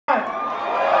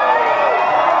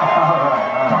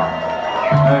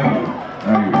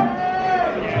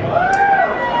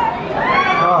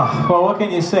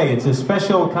can you say? It's a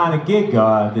special kind of gig,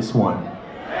 this one.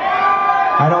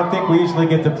 I don't think we usually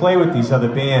get to play with these other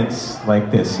bands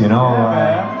like this, you know?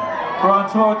 We're on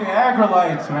tour with the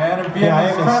Aggrolites, man. And yeah, I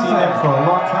haven't seen them for a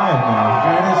long time now.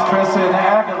 Viennese Tressa and the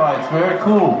Aggrolites, very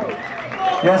cool.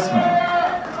 Yes,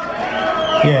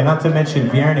 man. Yeah, not to mention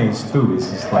Viernes, too.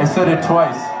 This is like... I said it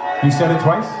twice. You said it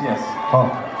twice? Yes.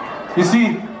 Oh. You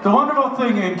see, the wonderful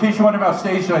thing, in case you wonder about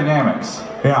stage dynamics,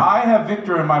 yeah. I have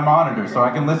Victor in my monitor, so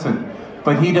I can listen,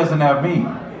 but he doesn't have me.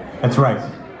 That's right.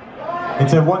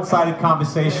 It's a one-sided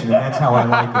conversation, and that's how I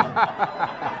like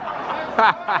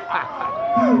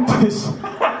it.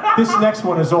 This next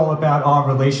one is all about our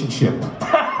relationship.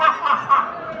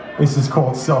 This is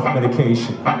called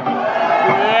Self-Medication.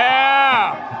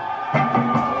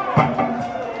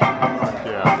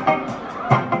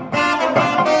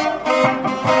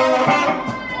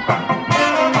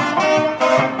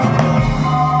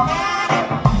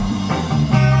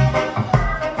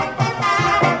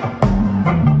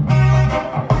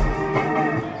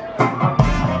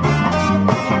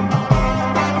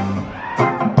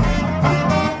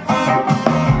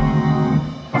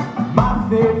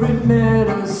 Favorite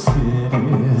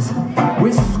medicine is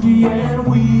whiskey and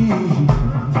weed.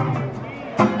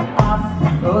 I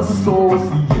free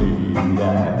associate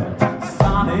at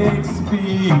sonic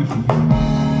speed.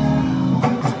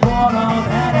 'Cause born on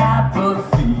that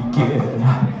apathy, kid,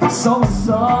 so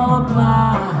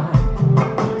sublime.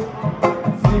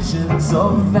 Visions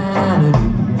of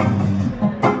vanity,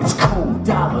 it's cold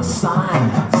dollar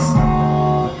signs.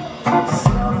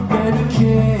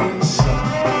 Self-medication,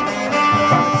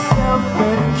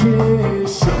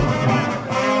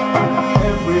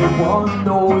 everyone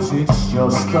knows it's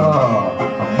just a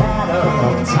matter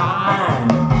of time.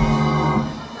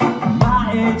 My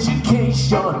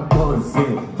education was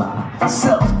in my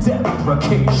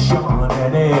self-deprecation,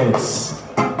 and it's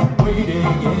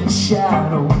waiting in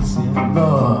shadows in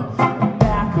the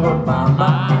back of my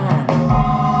mind.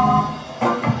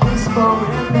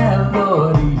 Whispering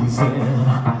melodies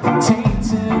and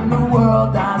tainting the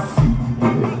world I see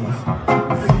with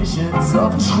visions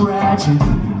of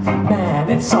tragedy. Man,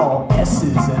 it's all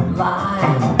S's and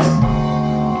lines.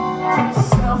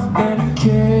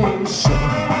 Self-medication,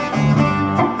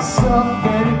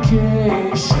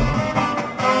 self-medication.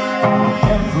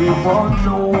 Everyone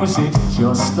knows it's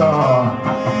just a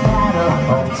matter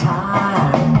of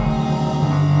time.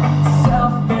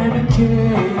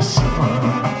 Self-medication,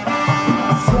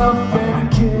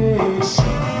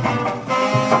 self-medication.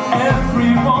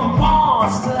 Everyone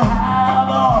wants to have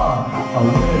a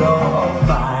little of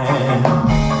mine.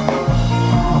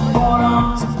 I'm born on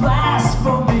to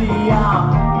blasphemy. I'm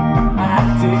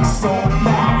acting so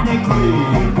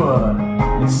manically, but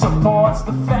it supports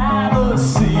the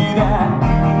fallacy that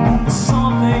there's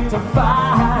something to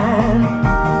find.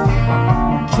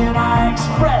 Can I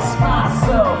express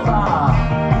myself? I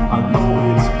know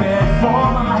it's bad for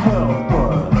my health,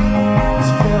 but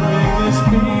it's filling this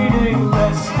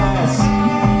meaninglessness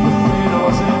with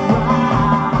riddles and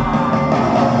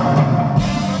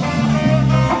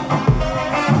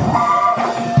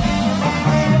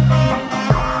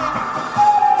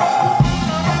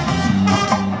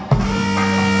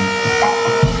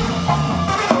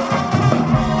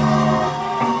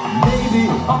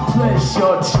a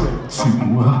pleasure trip to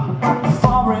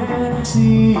foreign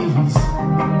seas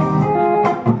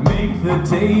would make the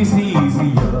days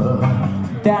easier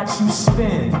that you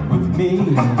spend with me.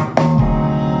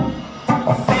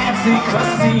 Or fancy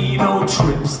casino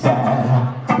trips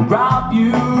that rob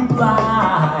you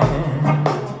blind.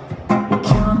 We're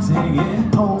counting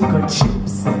in poker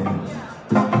chips and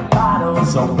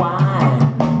bottles of wine.